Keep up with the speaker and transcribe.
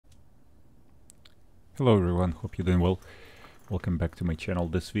Hello everyone, hope you're doing well. Welcome back to my channel.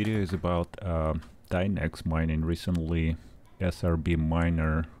 This video is about Dynex mining. Recently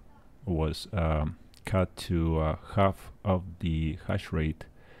Srbminer was cut to half of the hash rate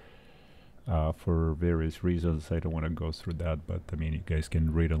for various reasons. I don't want to go through that, but I mean you guys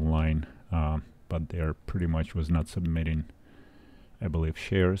can read online, but they're pretty much was not submitting, I believe,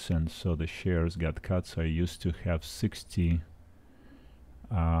 shares, and so the shares got cut. So I used to have 60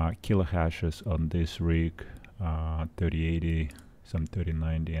 kilohashes on this rig, 3080, some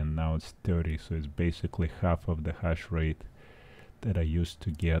 3090, and now it's 30, so it's basically half of the hash rate that I used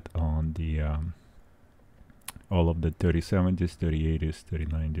to get on the all of the 3070s, 3080s,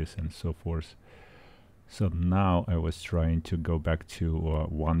 3090s, and so forth. So now I was trying to go back to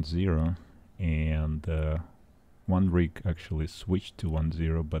 1.0, and one rig actually switched to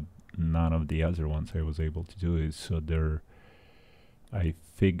 1.0, but none of the other ones I was able to do it. So I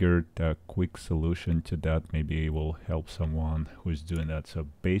figured a quick solution to that maybe will help someone who's doing that. So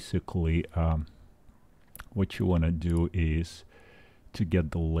basically what you want to do is to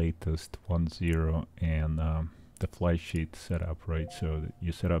get the latest 1.0 and the fly sheet set up, right? So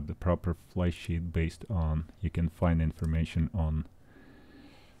you set up the proper fly sheet based on, you can find information on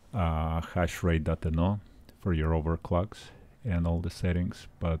hashrate.no for your overclocks and all the settings,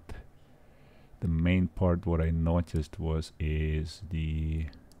 but the main part what I noticed is the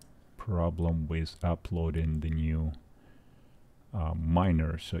problem with uploading the new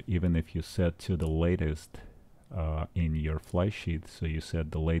miner. So even if you set to the latest in your fly sheet, so you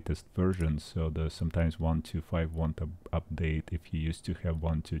set the latest version, so the sometimes 1.2.5 won't update. If you used to have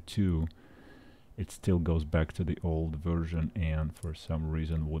 1.2.2, it still goes back to the old version and for some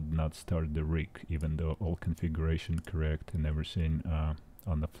reason would not start the rig, even though all configuration correct and everything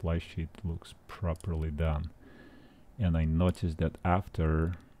on the fly sheet looks properly done. And I noticed that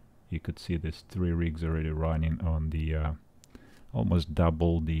after, you could see there's 3 rigs already running on the almost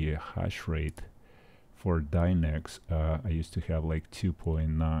double the hash rate for Dynex. I used to have like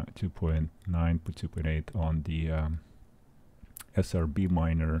 2.9, 2.8 on the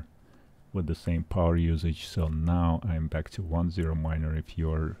Srbminer with the same power usage. So now I'm back to 1.0 miner. If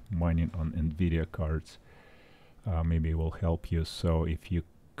you're mining on NVIDIA cards, maybe it will help you. So if you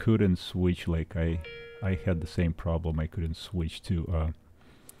couldn't switch, like I had the same problem, I couldn't switch to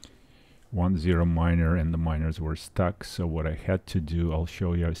 1.0 miner and the miners were stuck. So what I had to do, I'll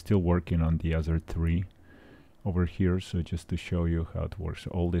show you. I'm still working on the other 3 over here, so just to show you how it works.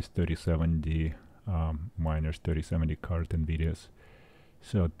 All these 3070 miners, 3070 card NVIDIAs.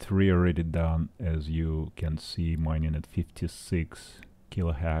 So 3 already done, as you can see, mining at 56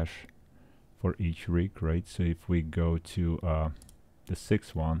 kilohash for each rig, right? So if we go to the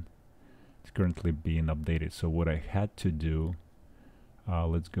 6th one, it's currently being updated. So what I had to do,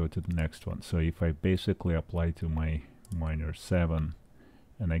 let's go to the next one. So if I basically apply to my miner 7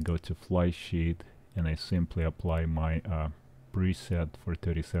 and I go to fly sheet and I simply apply my preset for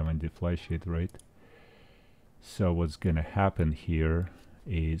 3070 fly sheet, right? So what's gonna happen here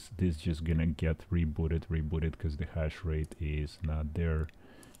is this just gonna get rebooted because the hash rate is not there.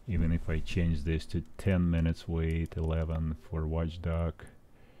 Even if I change this to 10 minutes wait, 11 for watchdog,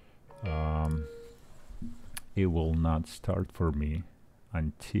 it will not start for me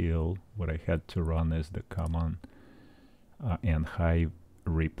until what I had to run is the command and hive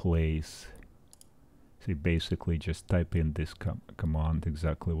replace. So basically just type in this command,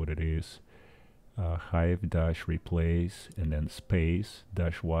 exactly what it is, hive dash replace and then space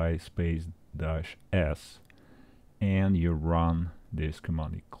dash y space dash s, and you run this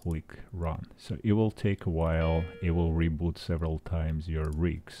command, you click run. So it will take a while, it will reboot several times your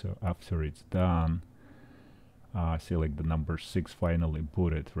rig. So after it's done, see like the number 6 finally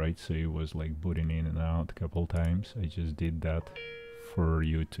booted, right? So it was like booting in and out a couple times. I just did that for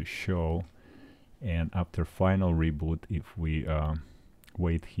you to show. And after final reboot, if we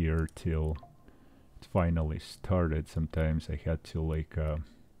wait here till it finally started, sometimes I had to like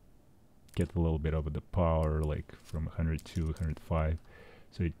get a little bit of the power, like from 100 to 105,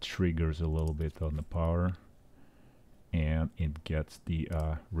 so it triggers a little bit on the power and it gets the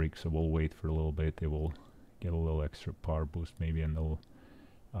rig. So we'll wait for a little bit, it will get a little extra power boost maybe, and it'll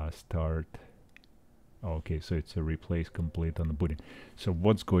start. Okay, so it's a replace complete on the booting. So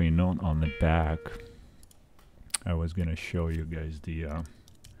what's going on the back, I was gonna show you guys the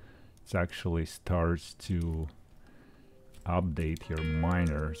it actually starts to update your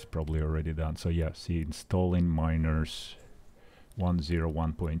miners, probably already done. So yeah, see, installing miners 1.0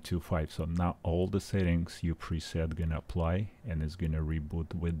 1.25. So now all the settings you preset gonna apply, and it's gonna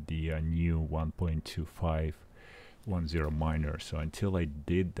reboot with the new 1.25 1.0 miner. So until I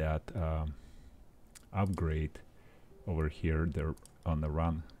did that, upgrade over here, they're on the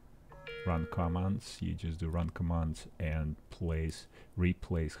run commands. You just do run commands and replace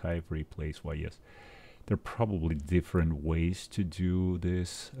hive replace yes. There are probably different ways to do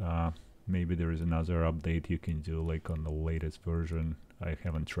this. Maybe there is another update you can do, like on the latest version. I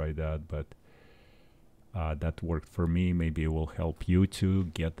haven't tried that, but that worked for me. Maybe it will help you to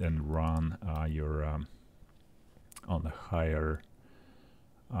get and run your on a higher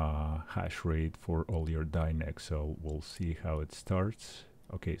hash rate for all your Dynex. So we'll see how it starts.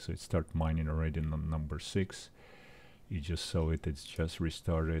 Okay, so it started mining already on number 6. You just saw it, it's just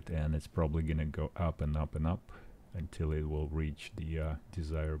restarted, and it's probably gonna go up and up and up until it will reach the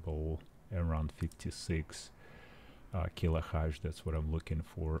desirable around 56 kilohash. That's what I'm looking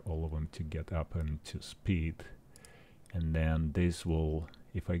for, all of them to get up and to speed. And then this will,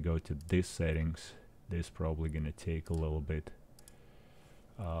 if I go to these settings, this probably gonna take a little bit.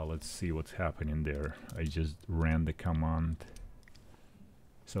 Let's see what's happening there. I just ran the command.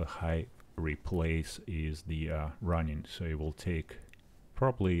 So hive replace is the running, so it will take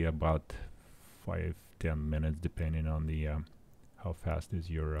probably about 5-10 minutes depending on the how fast is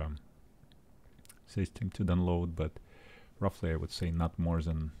your system to download, but roughly I would say not more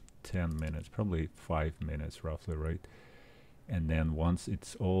than 10 minutes, probably 5 minutes roughly, right? And then once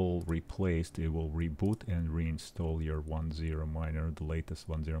it's all replaced, it will reboot and reinstall your Onezerominer, the latest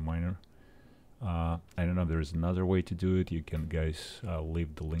Onezerominer. I don't know if there's another way to do it. You can guys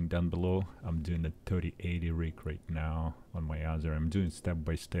leave the link down below. I'm doing the 3080 rig right now on my other. I'm doing step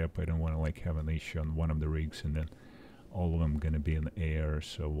by step. I don't want to like have an issue on one of the rigs and then all of them gonna be in the air.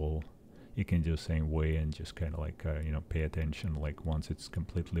 So you can do the same way and just kind of like you know, pay attention. Like once it's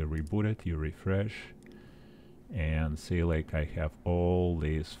completely rebooted, you refresh and see like I have all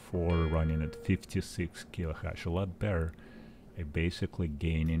these 4 running at 56 kilohash, a lot better. I basically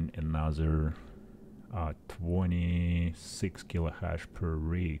gaining another 26 kilohash per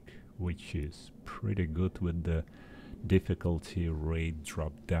rig, which is pretty good with the difficulty rate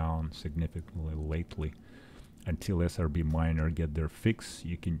dropped down significantly lately. Until Srbminer get their fix,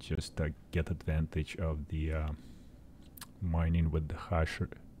 you can just get advantage of the mining with the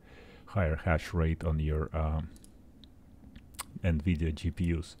higher hash rate on your NVIDIA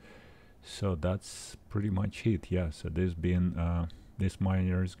GPUs. So that's pretty much it. Yeah, so this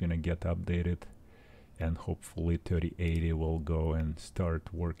miner is gonna get updated, and hopefully 3080 will go and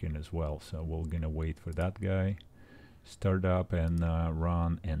start working as well. So we're gonna wait for that guy start up and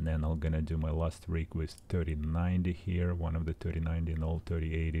run, and then I'm gonna do my last rig with 3090 here, one of the 3090 and all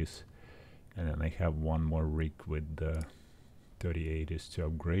 3080s, and then I have one more rig with the 3080s to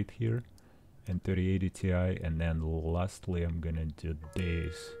upgrade here and 3080 Ti, and then lastly I'm gonna do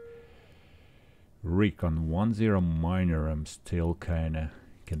this rig on Onezerominer. I'm still kinda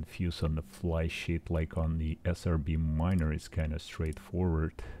confused on the fly sheet. Like on the Srbminer it's kinda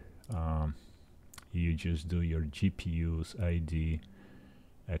straightforward. You just do your GPU's ID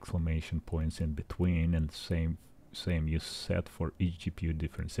exclamation points in between, and same you set for each GPU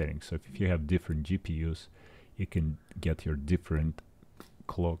different settings. So if you have different GPUs, you can get your different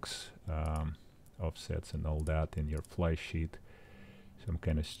clocks, offsets and all that in your fly sheet. So I'm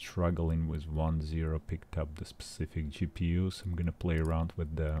kind of struggling with 1.0, picked up the specific GPUs. I'm gonna play around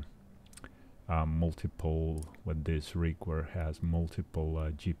with the multiple, with this rig where it has multiple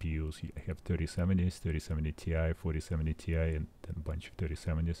GPUs. I have 3070s, 3070 Ti, 4070 Ti, and then a bunch of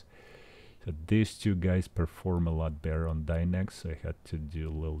 3070s. So these two guys perform a lot better on Dynex, so I had to do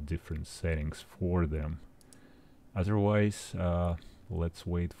a little different settings for them. Otherwise, let's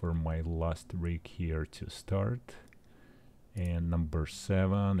wait for my last rig here to start. And number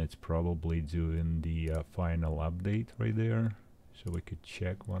 7, it's probably doing the final update right there. So we could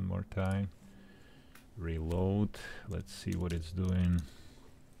check one more time. Reload. Let's see what it's doing.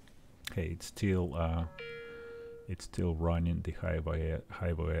 Okay, it's still running the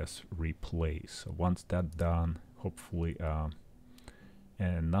HiveOS replace. So once that's done, hopefully,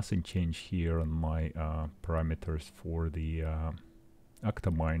 and nothing changed here on my parameters for the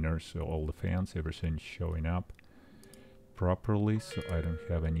Octaminer. So all the fans, everything's showing up properly, so I don't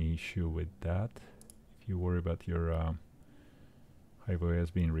have any issue with that. If you worry about your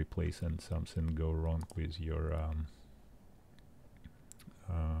HiveOS being replaced and something go wrong with your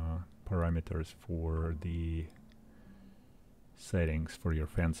parameters for the settings, for your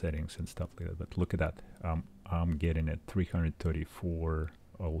fan settings and stuff like that. But look at that, I'm getting at 334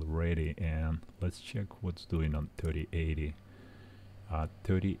 already, and let's check what's doing on 3080.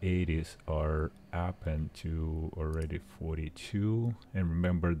 3080s are up into already 42, and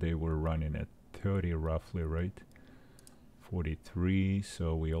remember they were running at 30 roughly, right? 43,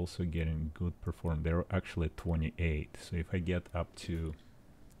 so we also getting good performance. They're actually 28, so if I get up to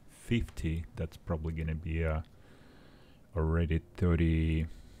 50, that's probably gonna be already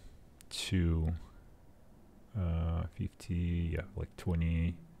 32, 50, yeah, like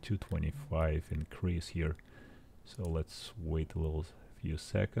 22, 25 increase here. So let's wait a little few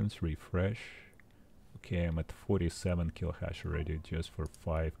seconds, refresh. Okay, I'm at 47 kilohash already just for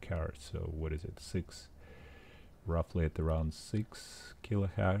 5 cards. So what is it, 6, roughly at around 6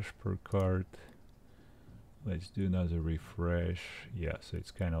 kilohash per card. Let's do another refresh. Yeah, so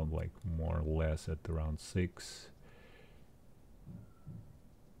it's kind of like more or less at around 6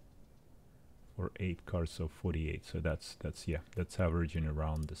 for 8 cards, so 48. So that's averaging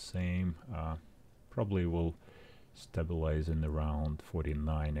around the same. Probably will stabilize in around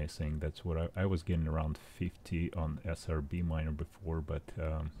 49. I think that's what I was getting around 50 on Srbminer before, but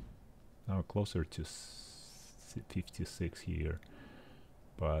now closer to 56 here.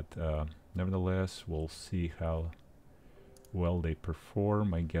 But nevertheless, we'll see how well they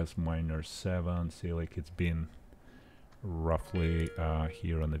perform. I guess miner 7, see, like it's been roughly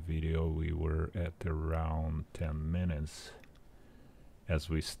here on the video we were at around 10 minutes as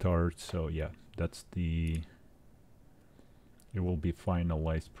we start. So yeah, that's it will be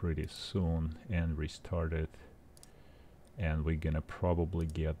finalized pretty soon and restarted, and we're gonna probably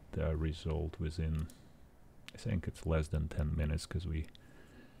get the result within, I think it's less than 10 minutes, because we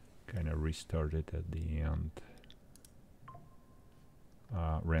kind of restarted at the end.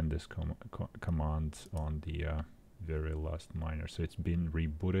 Ran this command on the very last miner, so it's been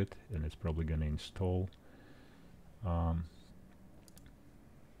rebooted and it's probably gonna install.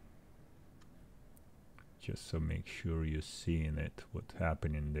 Just so make sure you're seeing it, what's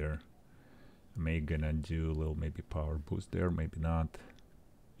happening there. I may gonna do a little maybe power boost there, maybe not.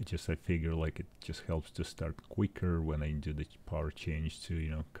 It just, I figure like it just helps to start quicker when I do the power change to,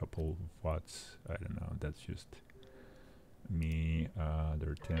 you know, a couple watts. I don't know, that's just me.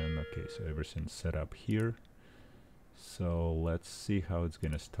 They're 10. Okay, so everything's set up here. So let's see how it's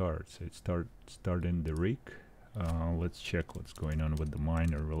gonna start. So it's starting the rig. Let's check what's going on with the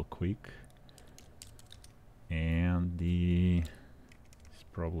miner real quick. And it's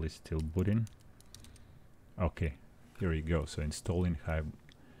probably still booting. Okay, here you go. So installing Hive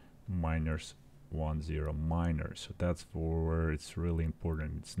miners Onezerominer. So that's for where it's really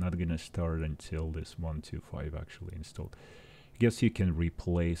important. It's not gonna start until this 125 actually installed. I guess you can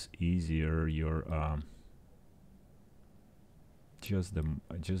replace easier your just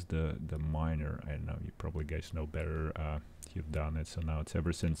the miner. I don't know, you probably guys know better. You've done it. So now it's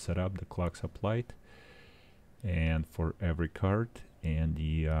everything set up, the clock's applied, and for every card, and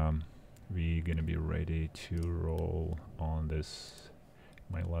the we're gonna be ready to roll on this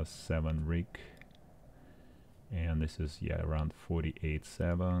my last 7 rig, and this is, yeah, around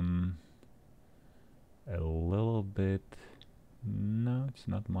 48.7, a little bit, no, it's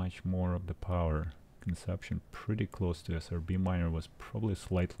not much more of the power consumption, pretty close to Srbminer. Was probably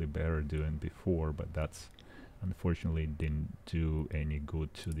slightly better doing before, but that's unfortunately didn't do any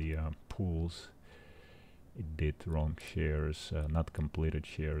good to the pools. It did wrong shares, not completed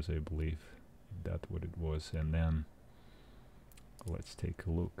shares, I believe. That's what it was. And then let's take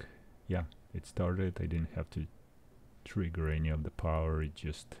a look. Yeah, it started. I didn't have to trigger any of the power. It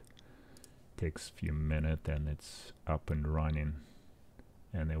just takes a few minutes and it's up and running,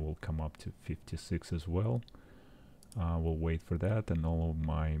 and it will come up to 56 as well. We'll wait for that, and all of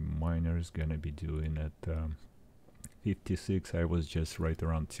my miners gonna be doing at 56. I was just right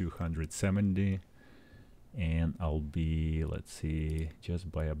around 270, and I'll be, let's see, just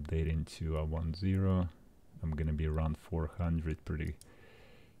by updating to a 10, I'm gonna be around 400, pretty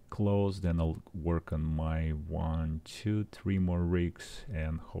close. Then I'll work on my 1, 2, 3 more rigs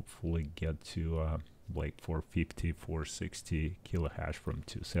and hopefully get to like 450, 460 kilohash from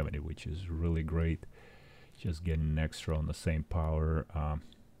 270, which is really great. Just getting extra on the same power,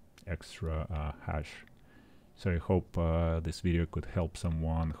 extra hash. So I hope this video could help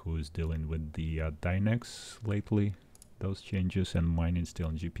someone who's dealing with the Dynex lately, those changes, and mining still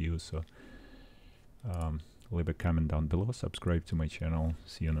on GPU. So leave a comment down below, subscribe to my channel.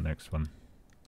 See you on the next one.